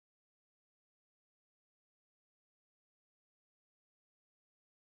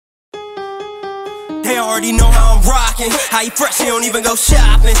already know how I'm rocking. How he fresh, he don't even go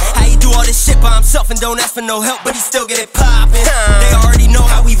shopping. How he do all this shit by himself and don't ask for no help, but he still get it poppin'. They already know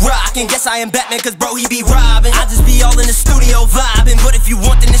how we rockin'. Guess I am Batman, cause bro, he be robbing. I just be all in the studio vibing, but if you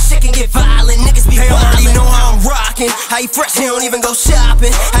want, then this shit can get violent. Niggas be wildin'. They already know how I'm rockin'. How he fresh, he don't even go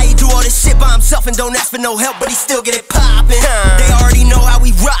shopping. How he do all this shit by himself and don't ask for no help, but he still get it poppin'. They already know how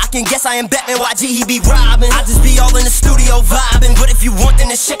we rockin'. Guess I am Batman, YG, he be robbing. I just be all in the studio vibing, but if you want, then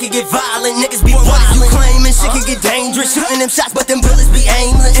this shit can get violent. Niggas be wildin'. What is you claiming? Shit can get dangerous. Shooting them shots, but them bullets be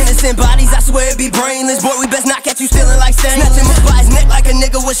aimless. Innocent bodies, I swear it be brainless. Boy, we best not catch you stealing like stainless. Snatch him up by his neck like a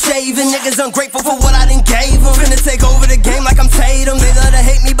nigga was shaving. Niggas ungrateful for what I done gave them. Finna take over the game like I'm Tatum. They love to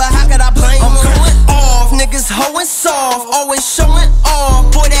hate me, but how could I blame them? I'm going off, niggas hoeing soft, always showing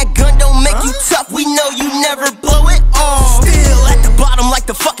off. Boy, that gun don't make you tough. We know you never blow it off. Still at the bottom like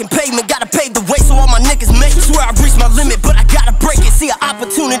the fucking pavement. Gotta pave the way so all my niggas make it. Swear I reached my limit, but I gotta break it. See an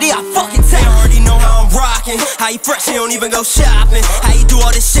opportunity, I fucking take it. They already know how I'm rocking. How he fresh, he don't even go shopping. How he do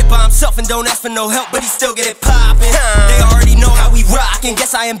all this shit by himself and don't ask for no help, but he still get it poppin'. They already know how we rockin'.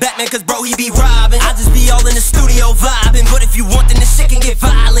 Guess I am Batman, cause bro, he be robbing. I just be all in the studio vibing, but if you want, then this shit can get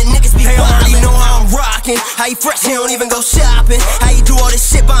violent. Niggas be wildin'. They already know how I'm rockin'. How he fresh, he don't even go shopping. How he do all this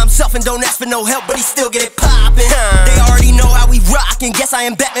shit by himself and don't ask for no help, but he still get it poppin'. They already know how we rockin'. Guess I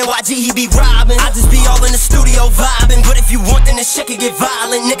am Batman, YG, he be robbing. I just be all in the studio vibing, but if you want, then this shit can get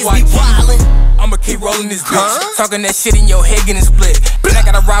violent. Niggas be wildin'. I'ma keep rolling this bitch. Talking that shit in your head getting split. Then I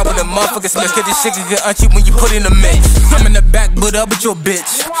gotta ride with a motherfucking Smith. Cause this shit can get uncheap when you put in the mix. I'm in the back, but up with your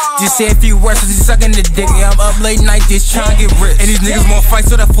bitch. Just say a few words, cause he's sucking the dick. Yeah, I'm up late night, just trying to get rich. And these niggas won't fight,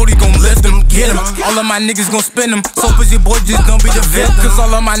 so that 40 gon' lift them, get them. All of my niggas gon' spin them. So pussy boy just gon' be the victim. Cause all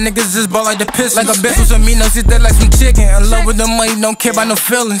of my niggas just ball like the piss. Like a bitch with some meat, no shit that like some chicken. In love with the money, don't care about no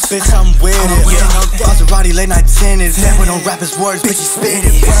feelings. Bitch, I'm with it. Maserati late night tennis. Never don't rap his words, bitch, he spit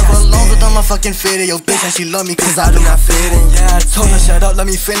it. Forever alone with all my fucking fitted. Yo, bitch, and she love me cause I do not fit in. Yeah, I told her, shut up, let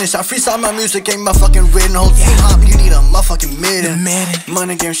me finish. I freestyle my music, ain't my fucking written. Whole team hop, you need a motherfucking midden.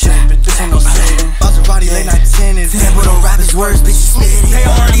 Money game shit, bitch, this ain't no sitting. Maserati late night tennis. Never don't rap his words, bitch, he spit it. They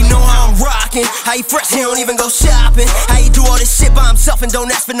already know how I'm rockin'. How he fresh, he don't even go shopping. How he do all this shit by himself and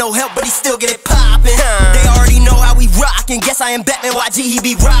don't ask for no help, but he still get it poppin'. They already know how we rockin'. Guess I am Batman, YG, he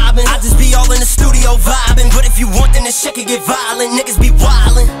be robbing. I just be all in the studio vibing, but if you want, then this shit can get violent. Niggas be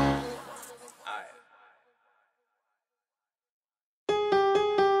wildin'.